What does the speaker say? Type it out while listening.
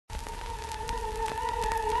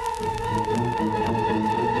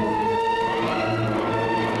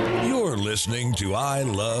You're listening to I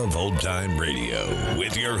Love Old Time Radio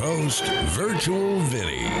with your host, Virtual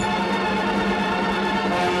Vinny.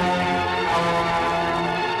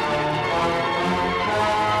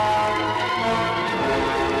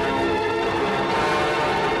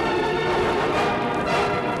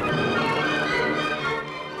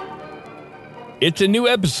 It's a new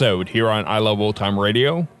episode here on I Love Old Time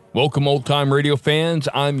Radio. Welcome, Old Time Radio fans.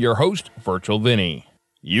 I'm your host, Virtual Vinny.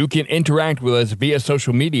 You can interact with us via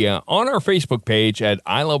social media on our Facebook page at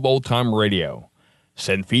I Love Old Time Radio.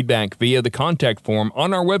 Send feedback via the contact form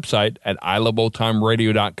on our website at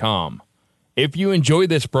iloveoldtimeradio.com. If you enjoy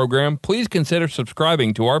this program, please consider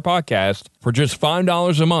subscribing to our podcast for just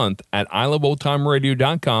 $5 a month at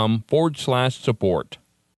iloveoldtimeradio.com/support.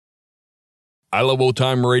 I Love Old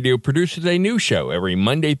Time Radio produces a new show every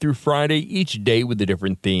Monday through Friday, each day with a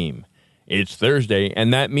different theme. It's Thursday,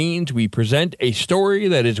 and that means we present a story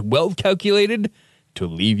that is well calculated to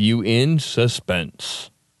leave you in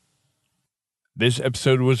suspense. This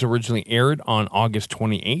episode was originally aired on August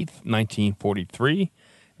 28th, 1943,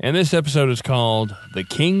 and this episode is called The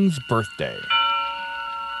King's Birthday.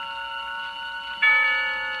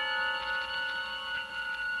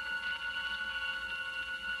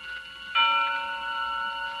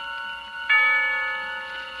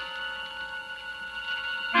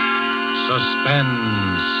 Suspense.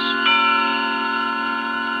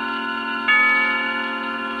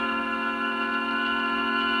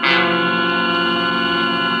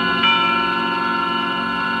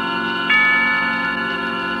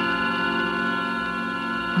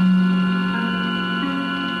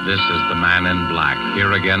 This is the Man in Black,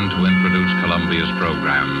 here again to introduce Columbia's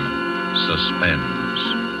program, Suspense.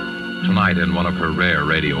 Tonight, in one of her rare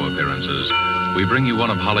radio appearances, we bring you one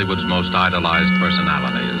of Hollywood's most idolized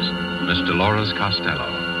personalities, Miss Dolores Costello.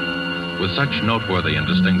 With such noteworthy and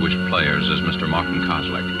distinguished players as Mr. Martin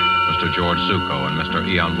Koslick, Mr. George Succo, and Mr.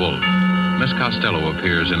 Ian Wolfe, Miss Costello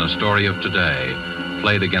appears in A Story of Today,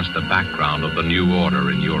 played against the background of the New Order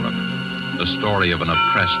in Europe. The story of an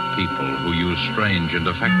oppressed people who use strange and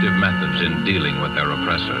effective methods in dealing with their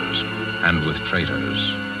oppressors and with traitors.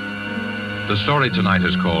 The story tonight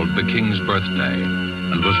is called The King's Birthday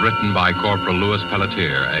and was written by Corporal Louis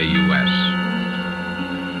Pelletier, A.U.S.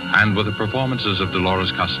 And with the performances of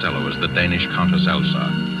Dolores Costello as the Danish Countess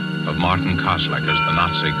Elsa, of Martin Koslick as the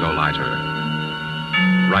Nazi Gauleiter,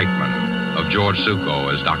 Reichman, of George Succo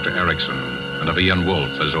as Dr. Erickson, and of Ian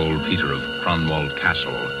Wolfe as Old Peter of Cronwald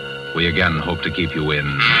Castle, we again hope to keep you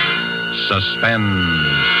in suspense.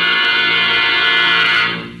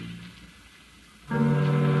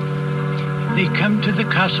 They come to the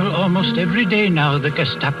castle almost every day now, the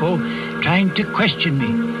Gestapo, trying to question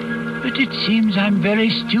me. But it seems I'm very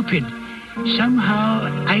stupid.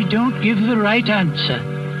 Somehow, I don't give the right answer.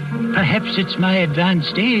 Perhaps it's my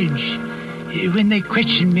advanced age. When they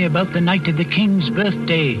question me about the night of the king's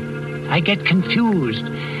birthday, I get confused.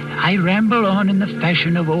 I ramble on in the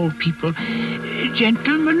fashion of old people.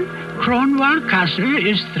 Gentlemen, Cronwald Castle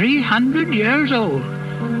is 300 years old.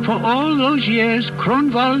 For all those years,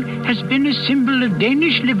 Cronwald has been a symbol of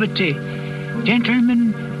Danish liberty.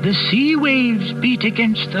 Gentlemen, the sea waves beat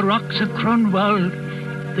against the rocks of Cronwald.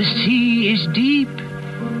 The sea is deep.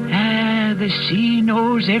 The sea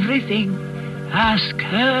knows everything. Ask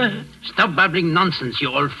her. Stop babbling nonsense, you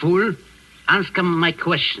old fool. Answer my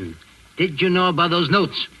question. Did you know about those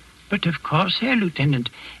notes? But of course, Herr Lieutenant.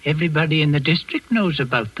 Everybody in the district knows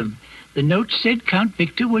about them. The note said Count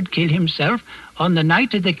Victor would kill himself on the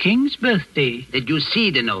night of the king's birthday. Did you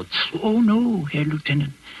see the notes? Oh, no, Herr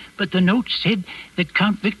Lieutenant. But the note said that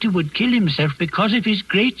Count Victor would kill himself because of his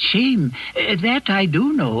great shame. That I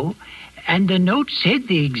do know. And the note said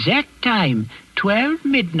the exact time, 12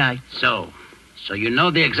 midnight. So you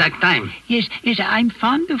know the exact time? Yes, I'm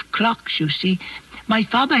fond of clocks, you see. My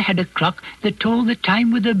father had a clock that told the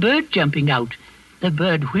time with a bird jumping out. The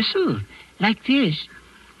bird whistled, like this.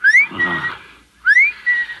 Oh.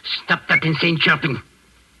 Stop that insane chirping.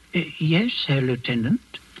 Yes, Herr Lieutenant.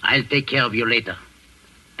 I'll take care of you later.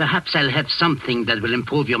 Perhaps I'll have something that will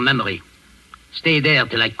improve your memory. Stay there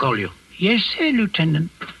till I call you. Yes, Herr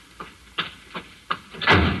Lieutenant.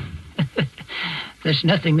 There's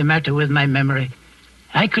nothing the matter with my memory.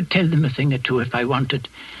 I could tell them a thing or two if I wanted.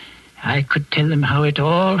 I could tell them how it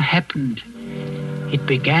all happened. It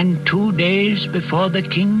began 2 days before the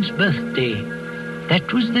king's birthday.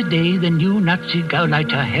 That was the day the new Nazi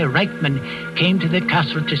Gauleiter, Herr Reichman, came to the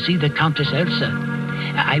castle to see the Countess Elsa.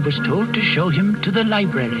 I was told to show him to the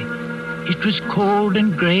library. It was cold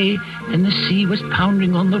and grey, and the sea was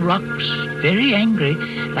pounding on the rocks, very angry,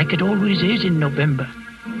 like it always is in November.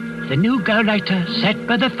 The new Gauleiter sat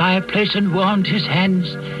by the fireplace and warmed his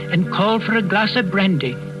hands and called for a glass of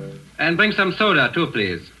brandy. And bring some soda, too,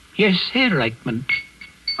 please. Yes, Herr Reichman.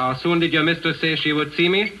 How soon did your mistress say she would see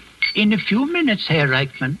me? In a few minutes, Herr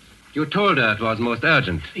Reichman. You told her it was most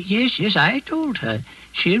urgent. Yes, I told her.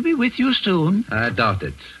 She'll be with you soon. I doubt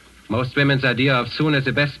it. Most women's idea of soon is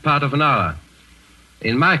the best part of an hour.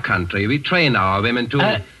 In my country, we train our women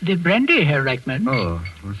to... The brandy, Herr Reichman. Oh,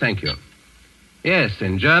 well, thank you. Yes,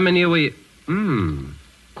 in Germany we...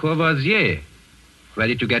 Courvoisier.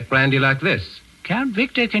 Ready to get brandy like this. Count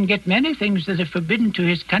Victor can get many things that are forbidden to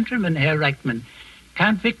his countrymen, Herr Reichman.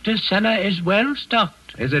 Count Victor's cellar is well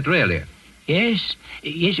stocked. Is it really? Yes,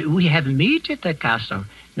 we have meat at the castle.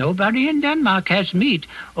 Nobody in Denmark has meat,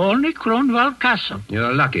 only Kronwald Castle.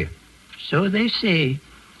 You're lucky. So they say.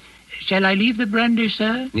 Shall I leave the brandy,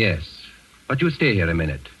 sir? Yes, but you stay here a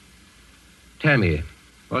minute. Tell me,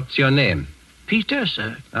 what's your name? Peter,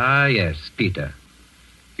 sir. Ah, yes, Peter.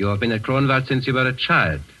 You have been at Kronwald since you were a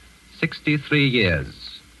child. 63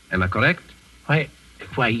 years. Am I correct?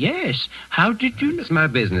 Why, yes. How did you know? It's my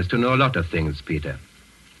business to know a lot of things, Peter.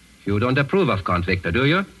 You don't approve of Count Victor, do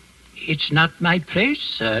you? It's not my place,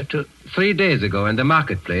 sir, to... 3 days ago in the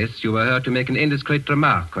marketplace, you were heard to make an indiscreet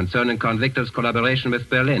remark concerning Count Victor's collaboration with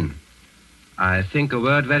Berlin. I think a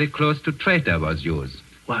word very close to traitor was used.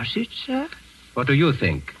 Was it, sir? What do you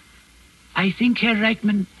think? I think, Herr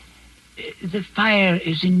Reichman, the fire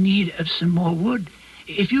is in need of some more wood.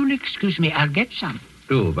 If you'll excuse me, I'll get some.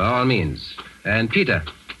 Do, by all means. And Peter.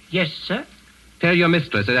 Yes, sir? Tell your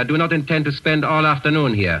mistress that I do not intend to spend all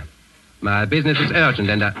afternoon here. My business is urgent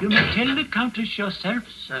and You may tell the Countess yourself,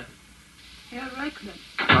 sir. Herr Reichman.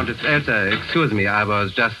 Countess Elsa, excuse me, I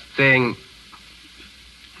was just saying...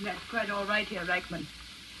 That's quite all right, Herr Reichman.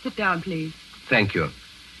 Sit down, please. Thank you.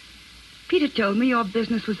 Peter told me your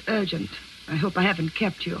business was urgent. I hope I haven't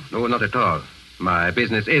kept you. No, not at all. My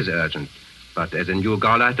business is urgent. But as a new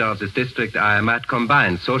Gauleiter of this district, I might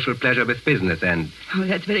combine social pleasure with business and... Oh,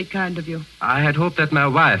 that's very kind of you. I had hoped that my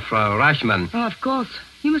wife, Frau Reichmann... Oh, of course.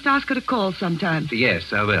 You must ask her to call sometime.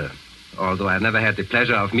 Yes, I will. Although I've never had the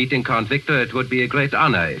pleasure of meeting Count Victor, it would be a great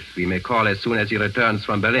honor if we may call as soon as he returns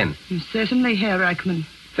from Berlin. Certainly, Herr Reichman.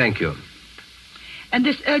 Thank you. And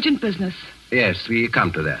this urgent business? Yes, we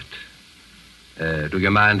come to that. Do you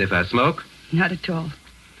mind if I smoke? Not at all.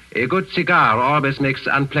 A good cigar always makes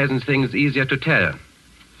unpleasant things easier to tell.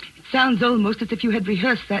 It sounds almost as if you had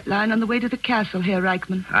rehearsed that line on the way to the castle, Herr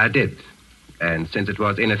Reichman. I did. And since it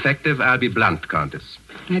was ineffective, I'll be blunt, Countess.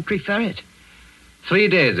 I'd prefer it. 3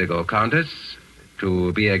 days ago, Countess,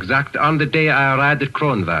 to be exact, on the day I arrived at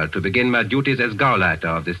Kronwald to begin my duties as Gauleiter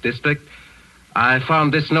of this district, I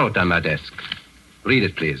found this note on my desk. Read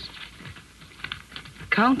it, please.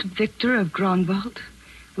 Count Victor of Grunwald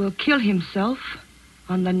will kill himself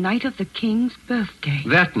on the night of the king's birthday.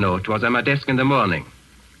 That note was on my desk in the morning.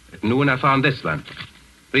 At noon, I found this one.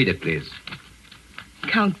 Read it, please.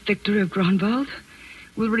 Count Victor of Grunwald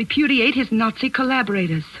will repudiate his Nazi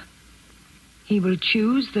collaborators. He will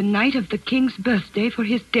choose the night of the king's birthday for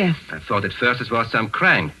his death. I thought at first it was some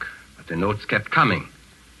crank, but the notes kept coming.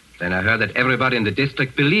 Then I heard that everybody in the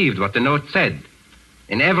district believed what the note said.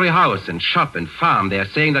 In every house and shop and farm, they are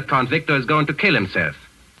saying that Count Victor is going to kill himself.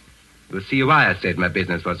 You'll see why I said my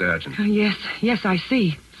business was urgent. Oh, yes, I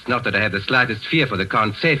see. It's not that I have the slightest fear for the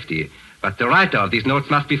Count's safety, but the writer of these notes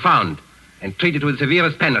must be found and treated with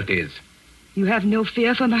severest penalties. You have no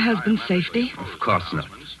fear for my husband's safety? Of course not.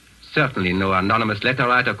 Certainly no anonymous letter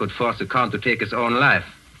writer could force the Count to take his own life.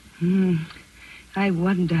 I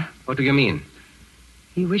wonder. What do you mean?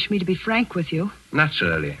 You wish me to be frank with you?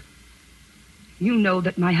 Naturally. You know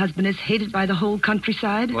that my husband is hated by the whole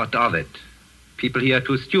countryside? What of it? People here are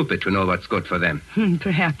too stupid to know what's good for them.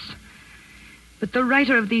 Perhaps. But the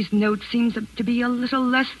writer of these notes seems to be a little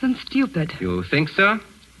less than stupid. You think so?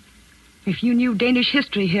 If you knew Danish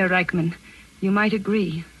history, Herr Reichman, you might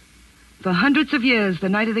agree. For hundreds of years, the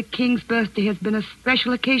night of the king's birthday has been a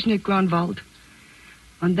special occasion at Grunwald.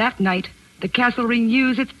 On that night, the castle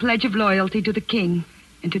renews its pledge of loyalty to the king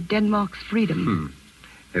and to Denmark's freedom.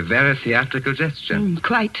 A very theatrical gesture.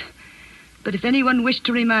 Quite. But if anyone wished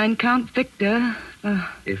to remind Count Victor...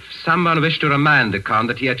 If someone wished to remind the Count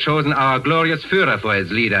that he had chosen our glorious Führer for his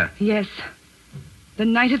leader... Yes. The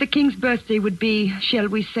night of the king's birthday would be, shall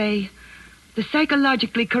we say, the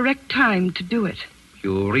psychologically correct time to do it.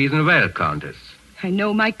 You reason well, Countess. I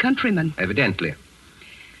know my countrymen. Evidently.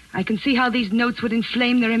 I can see how these notes would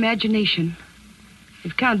inflame their imagination.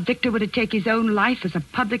 If Count Victor were to take his own life as a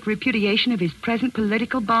public repudiation of his present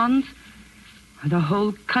political bonds, the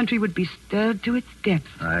whole country would be stirred to its depths.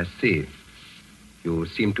 I see. You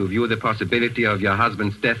seem to view the possibility of your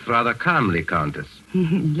husband's death rather calmly, Countess.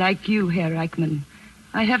 Like you, Herr Reichmann,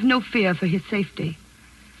 I have no fear for his safety.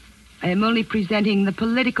 I am only presenting the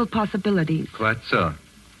political possibilities. Quite so.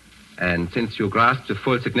 And since you grasp the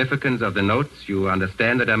full significance of the notes, you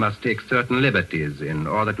understand that I must take certain liberties in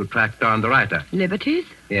order to track down the writer. Liberties?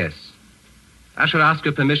 Yes. I shall ask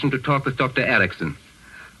your permission to talk with Dr. Erickson.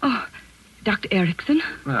 Oh, Dr. Erickson?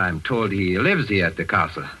 Well, I'm told he lives here at the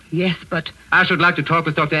castle. Yes, but I should like to talk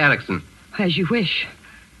with Dr. Erickson. as you wish.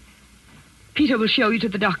 Peter will show you to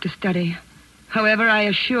the doctor's study. However, I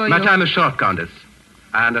assure you... My time is short, Countess.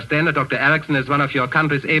 I understand that Dr. Erickson is one of your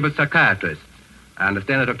country's able psychiatrists. I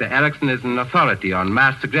understand that Dr. Erickson is an authority on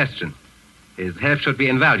mass suggestion. His help should be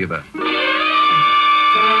invaluable.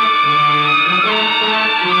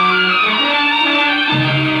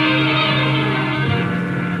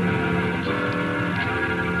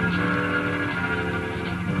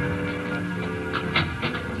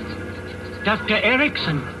 Dr.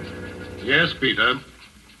 Erickson. Yes, Peter.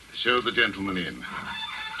 Show the gentleman in.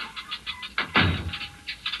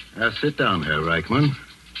 Sit down, Herr Reichmann.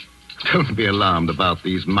 Don't be alarmed about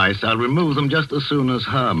these mice. I'll remove them just as soon as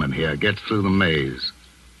Herman here gets through the maze.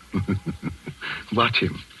 Watch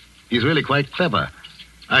him. He's really quite clever.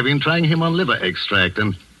 I've been trying him on liver extract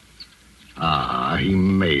and... he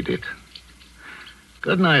made it.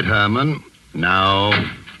 Good night, Herman. Now,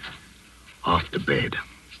 off to bed.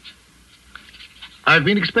 I've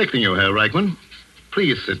been expecting you, Herr Reichmann.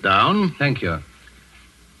 Please sit down. Thank you.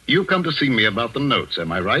 You've come to see me about the notes,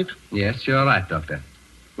 am I right? Yes, you're right, Doctor.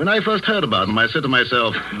 When I first heard about them, I said to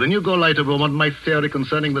myself, the new Gauleiter will want my theory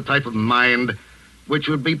concerning the type of mind which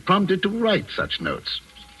would be prompted to write such notes.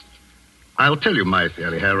 I'll tell you my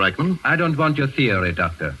theory, Herr Reichmann. I don't want your theory,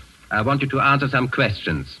 Doctor. I want you to answer some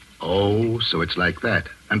questions. Oh, so it's like that.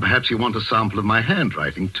 And perhaps you want a sample of my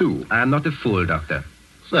handwriting, too. I'm not a fool, Doctor.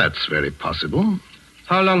 That's very possible.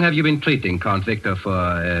 How long have you been treating Count Victor for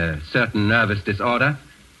a certain nervous disorder?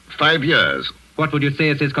 5 years. What would you say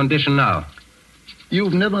is his condition now?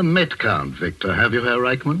 You've never met Count Victor, have you, Herr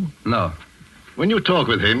Reichmann? No. When you talk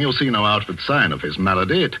with him, you'll see no outward sign of his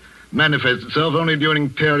malady. It manifests itself only during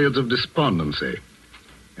periods of despondency.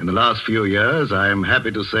 In the last few years, I am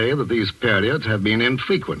happy to say that these periods have been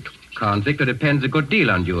infrequent. Count Victor depends a good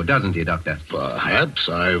deal on you, doesn't he, Doctor? Perhaps.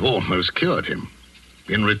 I've almost cured him.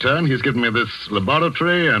 In return, he's given me this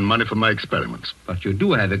laboratory and money for my experiments. But you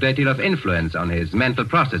do have a great deal of influence on his mental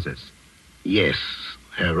processes. Yes,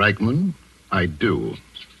 Herr Reichmann, I do.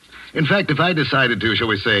 In fact, if I decided to, shall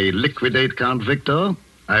we say, liquidate Count Victor,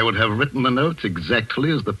 I would have written the notes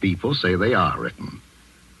exactly as the people say they are written.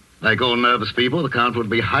 Like all nervous people, the Count would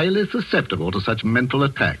be highly susceptible to such mental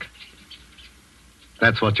attack.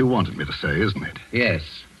 That's what you wanted me to say, isn't it? Yes.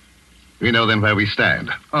 We know then where we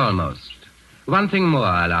stand. Almost. One thing more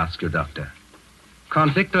I'll ask you, Doctor.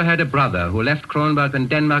 Count Victor had a brother who left Kronberg when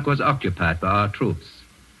Denmark was occupied by our troops.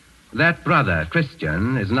 That brother,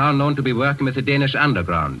 Christian, is now known to be working with the Danish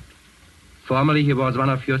underground. Formerly, he was one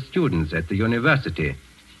of your students at the university.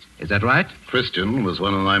 Is that right? Christian was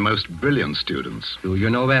one of my most brilliant students. Do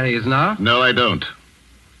you know where he is now? No, I don't.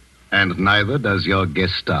 And neither does your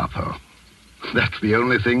Gestapo. That's the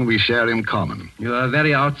only thing we share in common. You're a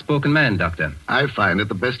very outspoken man, Doctor. I find it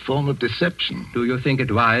the best form of deception. Do you think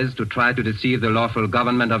it wise to try to deceive the lawful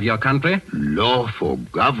government of your country? Lawful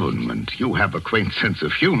government? You have a quaint sense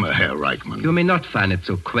of humor, Herr Reichmann. You may not find it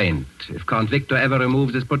so quaint if Count Victor ever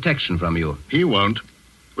removes his protection from you. He won't.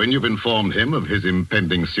 When you've informed him of his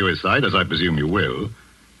impending suicide, as I presume you will,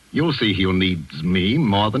 you'll see he'll need me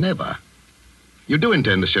more than ever. You do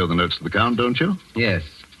intend to show the notes to the Count, don't you? Yes.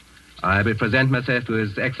 I will present myself to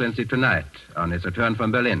His Excellency tonight on his return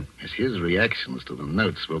from Berlin. Yes, his reactions to the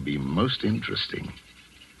notes will be most interesting.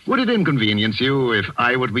 Would it inconvenience you if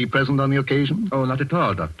I would be present on the occasion? Oh, not at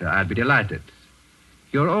all, Doctor. I'd be delighted.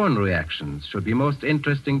 Your own reactions should be most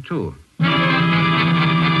interesting, too.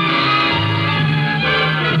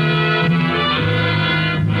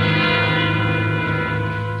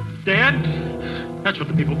 Dad? That's what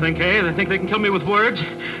the people think, eh? They think they can kill me with words.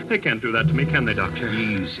 They can't do that to me, can they, Doctor?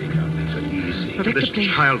 Easy, Count Victor, easy. Look at this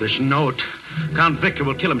childish note. Count Victor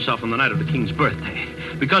will kill himself on the night of the king's birthday.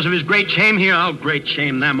 Because of his great shame here, I'll great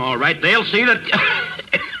shame them, all right. They'll see that...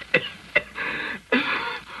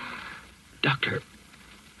 Doctor,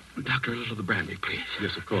 a little of the brandy, please.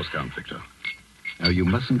 Yes, of course, Count Victor. Now, you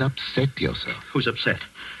mustn't upset yourself. Who's upset?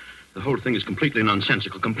 The whole thing is completely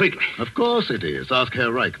nonsensical, completely. Of course it is. Ask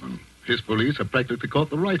Herr Reichmann. His police have practically caught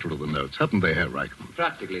the writer of the notes, haven't they, Herr Reichmann?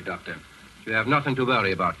 Practically, Doctor. You have nothing to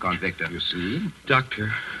worry about, Count Victor. You see?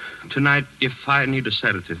 Doctor, Tonight, if I need a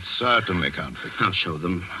sedative. Certainly, Count Victor. I'll show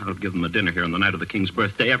them. I'll give them a dinner here on the night of the king's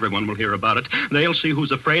birthday. Everyone will hear about it. They'll see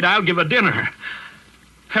who's afraid. I'll give a dinner.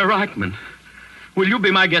 Herr Reichman, will you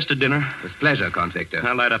be my guest at dinner? With pleasure, Count Victor.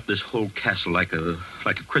 I'll light up this whole castle like a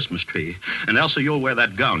Christmas tree. And Elsa, you'll wear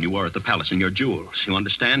that gown you wore at the palace and your jewels. You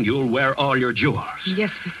understand? You'll wear all your jewels.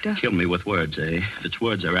 Yes, Victor. Kill me with words, eh? If it's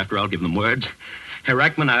words they're after, I'll give them words. Herr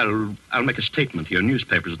Reichman, I'll make a statement to your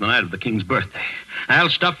newspapers the night of the king's birthday.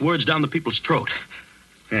 I'll stuff words down the people's throat.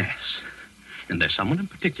 Yes. And there's someone in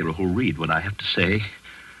particular who'll read what I have to say.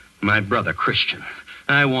 My brother, Christian.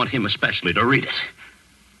 I want him especially to read it.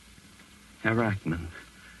 Herr Reichman,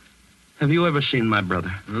 have you ever seen my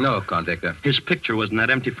brother? No, Count Victor. His picture was in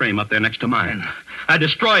that empty frame up there next to mine. I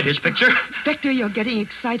destroyed his picture. Victor, you're getting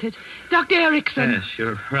excited. Dr. Erickson. Yes,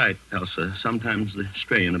 you're right, Elsa. Sometimes the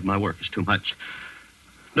strain of my work is too much.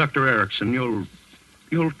 Dr. Erickson,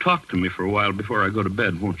 you'll talk to me for a while before I go to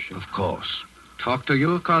bed, won't you? Of course. Talk to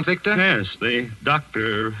you, Count Victor? Yes, the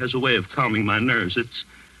doctor has a way of calming my nerves. It's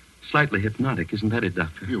slightly hypnotic, isn't that it,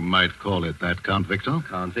 Doctor? You might call it that, Count Victor.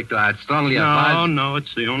 Count Victor, I'd strongly advise... No,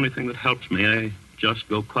 it's the only thing that helps me. I just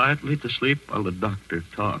go quietly to sleep while the doctor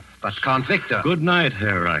talks. But, Count Victor... Good night,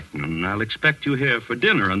 Herr Reichman. I'll expect you here for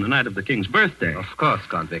dinner on the night of the king's birthday. Of course,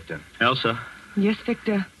 Count Victor. Elsa, Yes,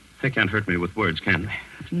 Victor. they can't hurt me with words, can they?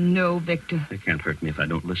 No, Victor. They can't hurt me if I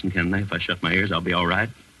don't listen, can they? If I shut my ears, I'll be all right.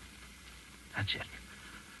 That's it.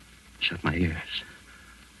 Shut my ears.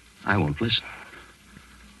 I won't listen.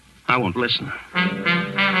 I won't listen.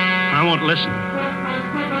 I won't listen.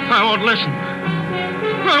 I won't listen.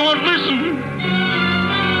 I won't listen.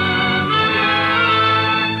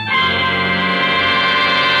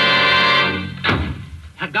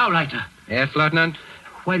 Herr Gauleiter, Yes, Lieutenant?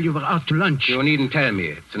 while you were out to lunch... You needn't tell me.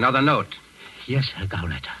 It's another note. Yes, Herr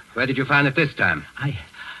Gauleiter. Where did you find it this time? I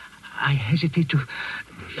hesitate to...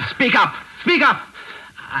 Speak up! Speak up!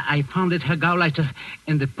 I found it, Herr Gauleiter,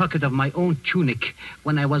 in the pocket of my own tunic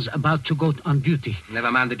when I was about to go on duty.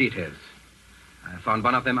 Never mind the details. I found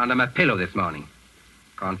one of them under my pillow this morning.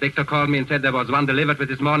 Count Victor called me and said there was one delivered with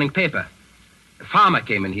his morning paper. A farmer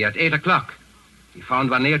came in here at 8 o'clock. He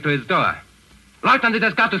found one nailed to his door. Lieutenant, it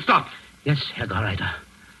has got to stop. Yes, Herr Gauleiter.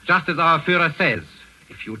 Just as our Führer says,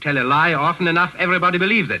 if you tell a lie often enough, everybody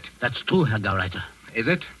believes it. That's true, Herr Gauleiter. Is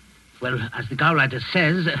it? Well, as the Gauleiter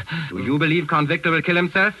says... Do you believe Count Victor will kill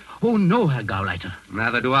himself? Oh, no, Herr Gauleiter.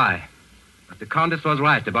 Neither do I. But the Countess was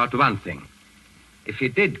right about one thing. If he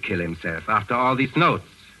did kill himself after all these notes,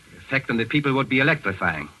 the effect on the people would be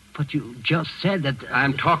electrifying. But you just said that...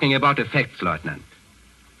 I'm talking about effects, Lieutenant.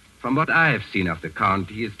 From what I have seen of the Count,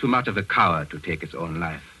 he is too much of a coward to take his own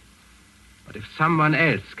life. But if someone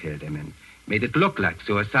else killed him and made it look like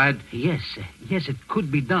suicide... Yes, it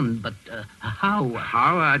could be done, but how?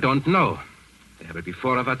 How? I don't know. There will be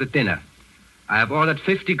 4 of us at dinner. I have ordered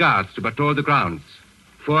 50 guards to patrol the grounds.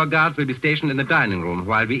 4 guards will be stationed in the dining room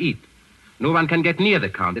while we eat. No one can get near the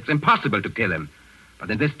Count. It's impossible to kill him.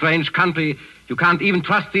 But in this strange country, you can't even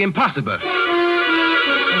trust the impossible.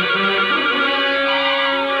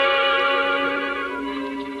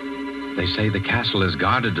 They say the castle is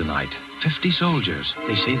guarded tonight. 50 soldiers.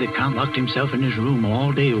 They say the Count locked himself in his room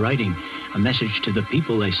all day writing a message to the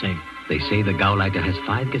people, they say. They say the Gauleiter has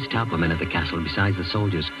 5 Gestapo men at the castle besides the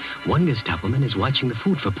soldiers. 1 Gestapo man is watching the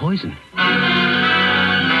food for poison.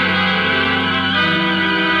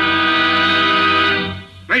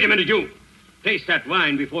 Wait a minute, you. Taste that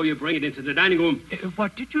wine before you bring it into the dining room.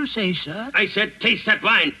 What did you say, sir? I said taste that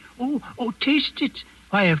wine. Oh, taste it.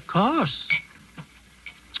 Why, of course.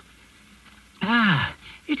 Ah,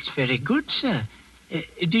 it's very good, sir.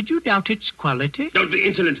 Did you doubt its quality? Don't be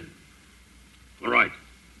insolent. All right.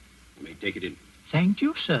 You may take it in. Thank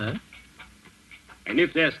you, sir. And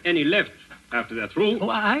if there's any left after they're through... Oh,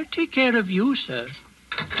 I'll take care of you, sir.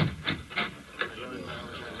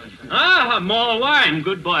 Ah, more wine.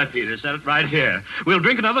 Good boy, Peter. Set it right here. We'll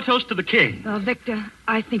drink another toast to the king. Oh, Victor,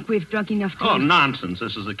 I think we've drunk enough to... Oh, nonsense.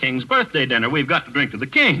 This is the king's birthday dinner. We've got to drink to the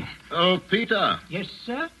king. Oh, Peter. Yes,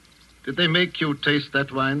 sir? Did they make you taste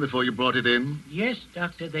that wine before you brought it in? Yes,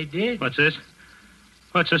 Doctor, they did. What's this?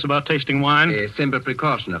 What's this about tasting wine? A simple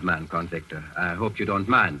precaution of mine, Count Victor. I hope you don't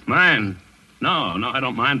mind. Mind? No, I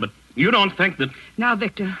don't mind, but you don't think that... Now,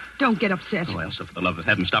 Victor, don't get upset. Oh, Elsa, for the love of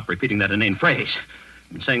heaven, stop repeating that inane phrase.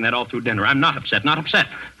 I've been saying that all through dinner. I'm not upset.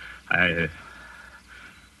 I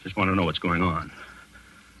just want to know what's going on.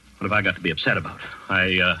 What have I got to be upset about?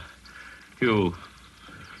 You're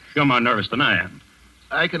more nervous than I am.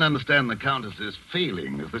 I can understand the Countess's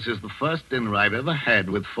feelings. This is the first dinner I've ever had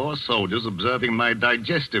with 4 soldiers observing my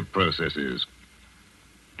digestive processes.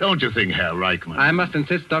 Don't you think, Herr Reichman? I must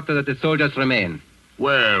insist, Doctor, that the soldiers remain.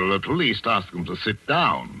 Well, at least ask them to sit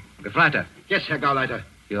down. Gefreiter. Yes, Herr Gauleiter.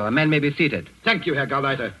 Your men may be seated. Thank you, Herr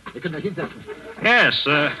Gauleiter. Ihr könnt euch hinsetzen. Yes,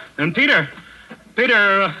 and Peter,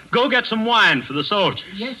 go get some wine for the soldiers.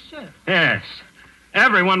 Yes, sir. Yes.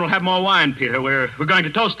 Everyone will have more wine, Peter. We're going to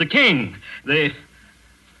toast the king.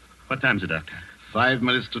 What time's it, Doctor? 5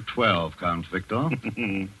 minutes to 12, Count Victor.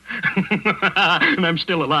 And I'm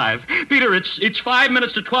still alive. Peter, it's 5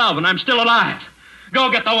 minutes to 12, and I'm still alive. Go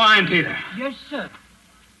get the wine, Peter. Yes, sir.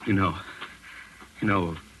 You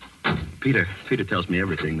know, Peter tells me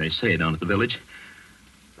everything they say down at the village.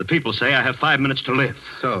 The people say I have 5 minutes to live.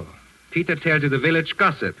 So, Peter tells you the village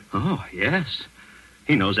gossip. Oh, yes.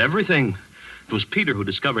 He knows everything. It was Peter who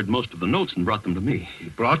discovered most of the notes and brought them to me. He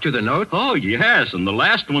brought you the note? Oh, yes, and the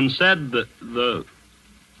last one said that the...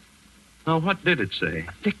 Now, what did it say?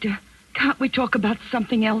 Victor, can't we talk about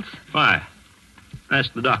something else? Why?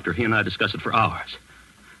 Ask the doctor. He and I discussed it for hours.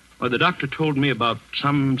 Well, the doctor told me about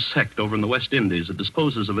some sect over in the West Indies that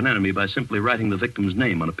disposes of an enemy by simply writing the victim's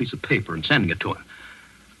name on a piece of paper and sending it to him.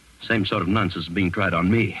 Same sort of nonsense is being tried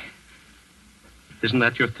on me. Isn't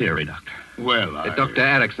that your theory, Doctor? Well, Dr.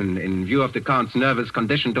 Erickson, in view of the Count's nervous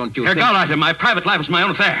condition, don't you Herr think... Gauleiter, my private life is my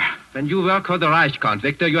own affair. When you work for the Reich, Count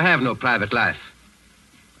Victor, you have no private life.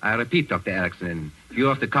 I repeat, Dr. Erickson, in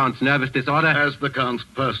view of the Count's nervous disorder... As the Count's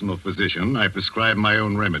personal physician, I prescribe my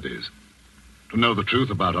own remedies. To know the truth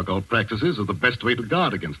about occult practices is the best way to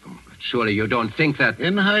guard against them. But surely you don't think that...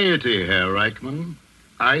 In Haiti, Herr Reichman,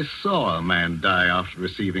 I saw a man die after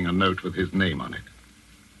receiving a note with his name on it.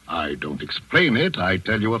 I don't explain it, I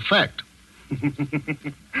tell you a fact.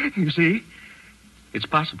 You see? It's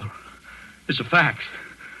possible. It's a fact.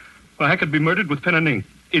 Well, I could be murdered with pen and ink.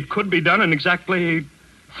 It could be done in exactly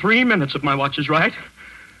 3 minutes if my watch is right.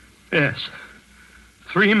 Yes.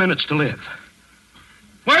 3 minutes to live.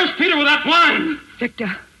 Where's Peter with that wine?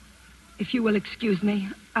 Victor, if you will excuse me,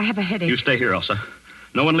 I have a headache. You stay here, Elsa.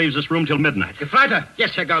 No one leaves this room till midnight. Gefreiter!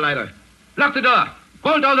 Yes, Herr Gauleiter. Lock the door.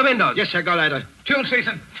 Bolt all the windows. Yes, Herr Gauleiter. Tune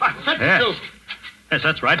season. Yes. Yes,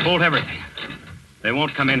 that's right. Bolt everything. They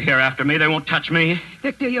won't come in here after me. They won't touch me.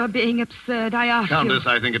 Victor, you're being absurd. I asked Countess,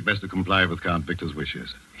 you. I think it best to comply with Count Victor's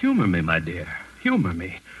wishes. Humor me, my dear. Humor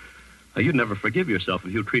me. You'd never forgive yourself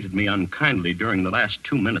if you treated me unkindly during the last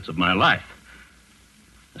 2 minutes of my life.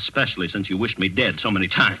 Especially since you wished me dead so many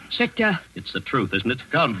times. Victor. It's the truth, isn't it?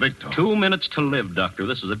 Count Victor. 2 minutes to live, Doctor.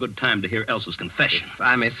 This is a good time to hear Elsa's confession. If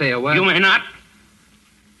I may say a word... You may not.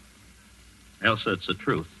 Elsa, it's the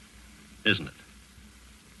truth, isn't it?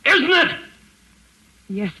 Isn't it?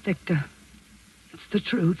 Yes, Victor. It's the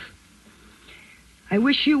truth. I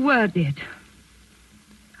wish you were dead.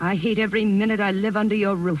 I hate every minute I live under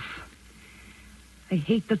your roof. I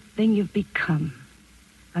hate the thing you've become.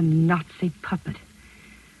 A Nazi puppet.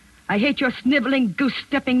 I hate your sniveling,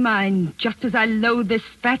 goose-stepping mind, just as I loathe this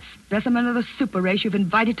fat specimen of the super race you've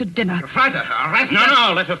invited to dinner. Gefreiter, arrest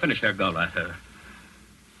No, let her finish, Herr Gauleiter.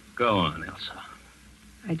 Go on, Elsa.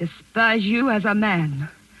 I despise you as a man.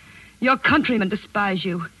 Your countrymen despise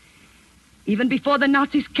you. Even before the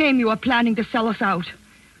Nazis came, you were planning to sell us out.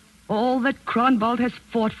 All that Kronwald has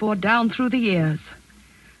fought for down through the years.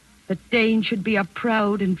 That Danes should be a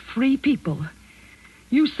proud and free people.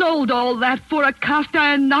 You sold all that for a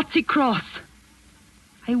cast-iron Nazi cross.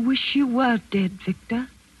 I wish you were dead, Victor.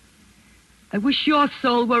 I wish your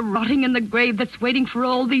soul were rotting in the grave that's waiting for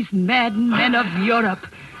all these mad men of Europe.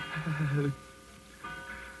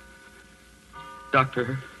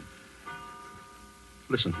 Doctor,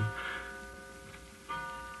 listen.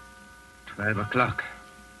 12 o'clock.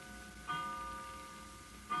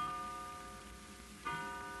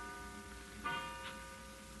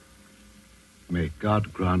 May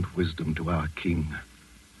God grant wisdom to our king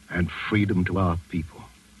and freedom to our people.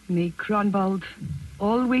 May Kronwald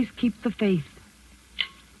always keep the faith.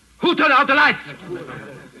 Who turned out the lights?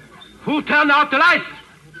 Who turned out the lights?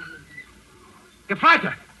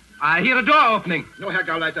 Gefreiter, I hear a door opening. No, Herr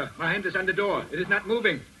Gauleiter. My hand is on the door. It is not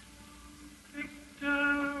moving.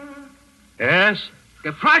 Victor, Yes?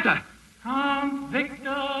 Gefreiter! Count Victor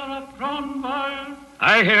of Kronwald.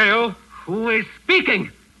 I hear you. Who is speaking?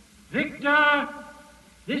 Victor,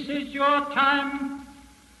 this is your time.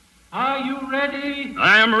 Are you ready?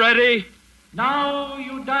 I am ready. Now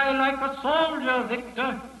you die like a soldier,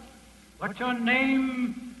 Victor. But your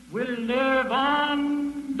name will live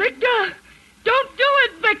on. Victor! Don't do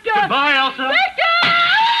it, Victor! Goodbye, Elsa. Victor!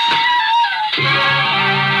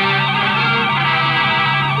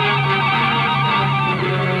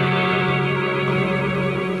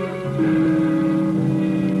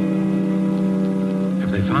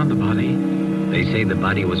 Have they found the body? They say the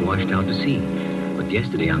body was washed out to sea. But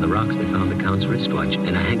yesterday on the rocks they found the Count's wristwatch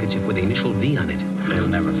and a handkerchief with the initial V on it. They'll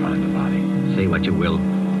never find the body. Say what you will.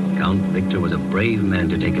 Count Victor was a brave man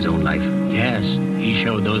to take his own life. Yes, he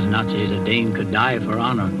showed those Nazis a Dane could die for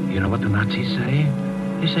honor. You know what the Nazis say?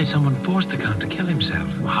 They say someone forced the Count to kill himself.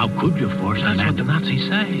 Well, how could you force a That's man? what the Nazis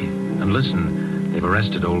say. And listen, they've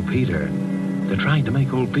arrested old Peter. They're trying to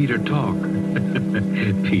make old Peter talk.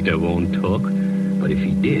 Peter won't talk, but if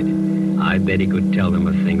he did, I bet he could tell them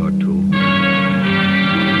a thing or two.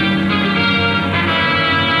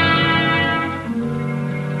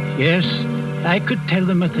 Yes, I could tell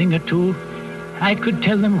them a thing or two. I could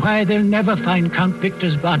tell them why they'll never find Count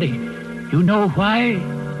Victor's body. You know why?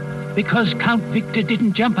 Because Count Victor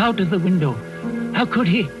didn't jump out of the window. How could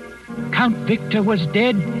he? Count Victor was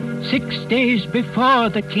dead 6 days before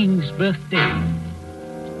the king's birthday.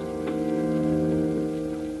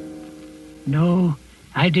 No,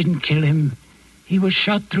 I didn't kill him. He was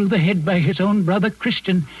shot through the head by his own brother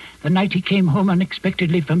Christian the night he came home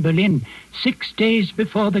unexpectedly from Berlin, 6 days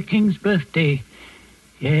before the king's birthday.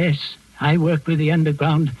 Yes, I worked with the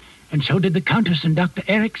underground, and so did the Countess and Dr.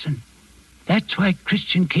 Erickson. That's why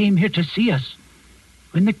Christian came here to see us.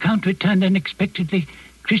 When the Count returned unexpectedly,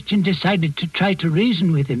 Christian decided to try to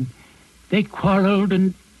reason with him. They quarreled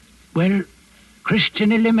and, well,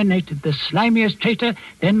 Christian eliminated the slimiest traitor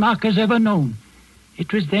Denmark has ever known.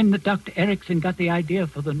 It was then that Dr. Erickson got the idea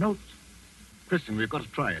for the notes. Christian, we've got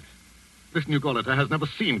to try it. This new Gauleiter has never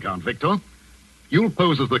seen Count Victor. You'll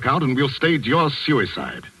pose as the Count and we'll stage your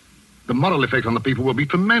suicide. The moral effect on the people will be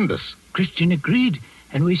tremendous. Christian agreed,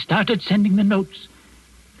 and we started sending the notes.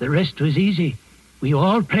 The rest was easy. We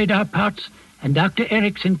all played our parts, and Dr.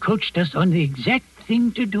 Erickson coached us on the exact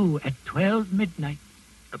thing to do at 12 midnight.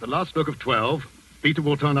 At the last stroke of 12, Peter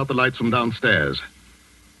will turn out the lights from downstairs.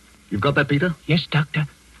 You've got that, Peter? Yes, Doctor.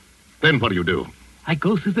 Then what do you do? I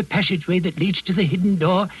go through the passageway that leads to the hidden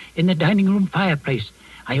door in the dining room fireplace.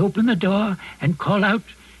 I open the door and call out,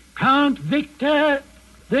 Count Victor,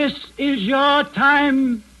 this is your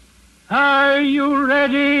time. Are you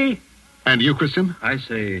ready? And you, Christian? I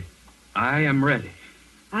say, I am ready.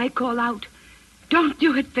 I call out, don't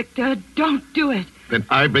do it, Victor, don't do it. Then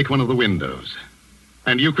I break one of the windows.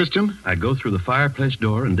 And you, Christian? I go through the fireplace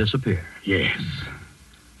door and disappear. Yes.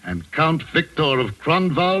 And Count Victor of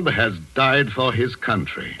Kronwald has died for his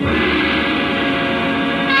country.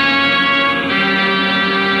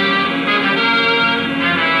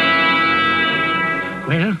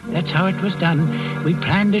 Well, that's how it was done. We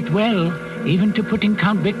planned it well, even to putting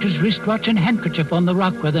Count Victor's wristwatch and handkerchief on the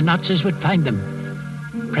rock where the Nazis would find them.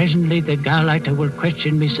 Presently, the Gauleiter will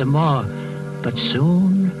question me some more. But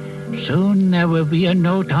soon there will be a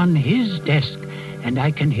note on his desk, and I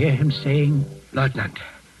can hear him saying, Lieutenant,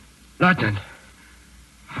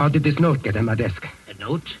 how did this note get on my desk? A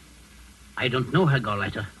note? I don't know, Herr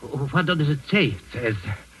Gauleiter. What does it say?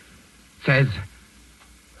 Says,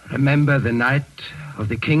 remember the night of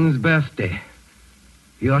the king's birthday.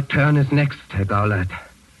 Your turn is next, Herr Gauleiter.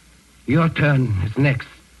 Your turn is next.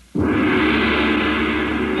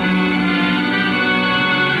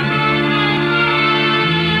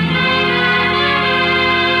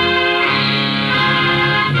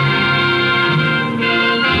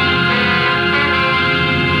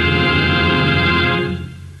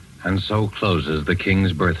 And so closes The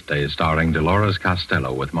King's Birthday, starring Dolores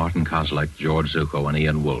Costello with Martin Kozlik, George Zuko, and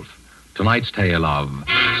Ian Wolfe. Tonight's tale of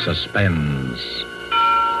Suspense.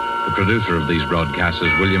 The producer of these broadcasts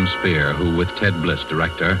is William Spear, who, with Ted Bliss,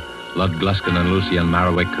 director, Lud Gluskin and Lucien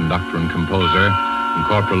Marwick, conductor and composer, and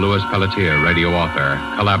Corporal Louis Pelletier, radio author,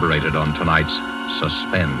 collaborated on tonight's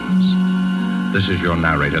Suspense. This is your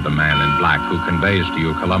narrator, the Man in Black, who conveys to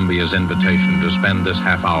you Columbia's invitation to spend this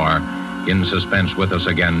half hour in suspense with us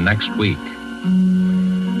again next week.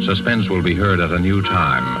 Suspense will be heard at a new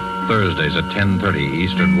time, Thursdays at 10:30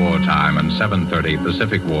 Eastern War Time and 7:30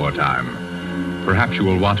 Pacific War Time. Perhaps you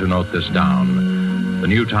will want to note this down. The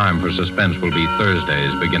new time for Suspense will be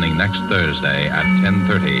Thursdays beginning next Thursday at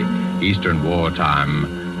 10:30 Eastern War Time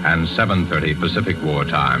and 7:30 Pacific War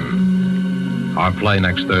Time. Our play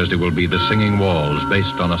next Thursday will be The Singing Walls,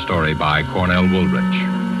 based on a story by Cornell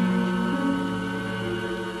Woolrich.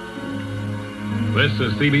 This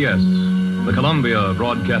is CBS, the Columbia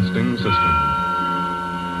Broadcasting System.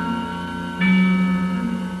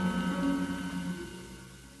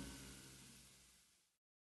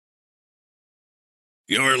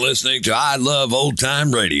 You're listening to I Love Old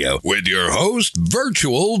Time Radio with your host,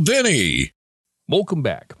 Virtual Vinny. Welcome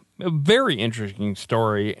back. A very interesting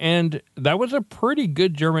story, and that was a pretty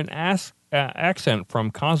good German accent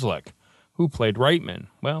from Kozlik, who played Reitman.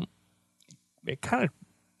 Well, it kind of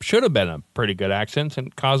should have been a pretty good accent,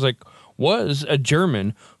 and Kozlik was a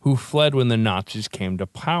German who fled when the Nazis came to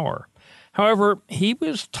power. However, he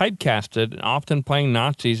was typecasted, often playing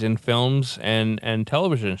Nazis in films and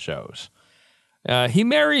television shows. He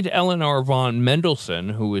married Eleanor von Mendelssohn,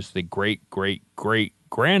 who was the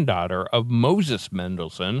great-great-great-granddaughter of Moses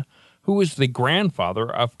Mendelssohn, who was the grandfather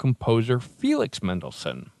of composer Felix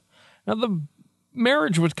Mendelssohn. Now, the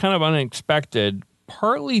marriage was kind of unexpected,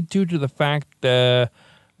 partly due to the fact that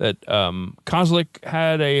Kozlik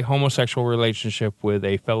had a homosexual relationship with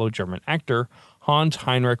a fellow German actor, Hans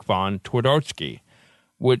Heinrich von Twardowski,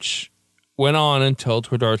 which went on until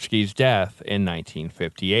Twardowski's death in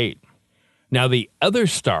 1958. Now, the other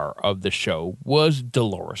star of the show was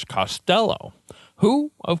Dolores Costello,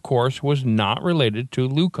 who, of course, was not related to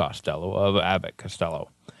Lou Costello of Abbott Costello,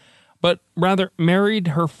 but rather married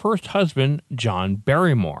her first husband, John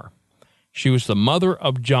Barrymore. She was the mother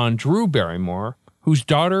of John Drew Barrymore, whose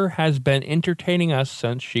daughter has been entertaining us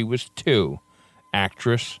since she was 2,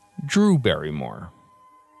 actress Drew Barrymore.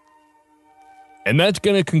 And that's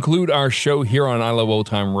going to conclude our show here on I Love Old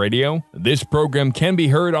Time Radio. This program can be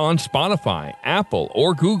heard on Spotify, Apple,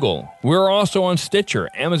 or Google. We're also on Stitcher,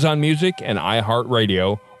 Amazon Music, and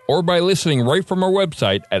iHeartRadio, or by listening right from our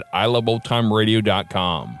website at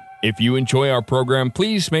iloveoldtimeradio.com. If you enjoy our program,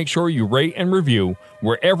 please make sure you rate and review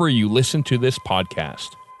wherever you listen to this podcast.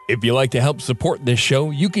 If you'd like to help support this show,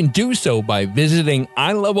 you can do so by visiting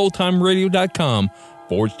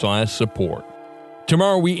iloveoldtimeradio.com/support.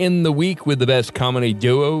 Tomorrow we end the week with the best comedy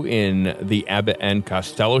duo in the Abbott and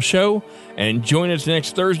Costello Show, and join us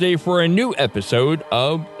next Thursday for a new episode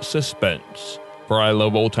of Suspense. For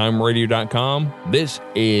iloveoldtimeradio.com, this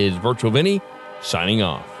is Virtual Vinny signing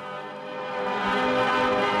off.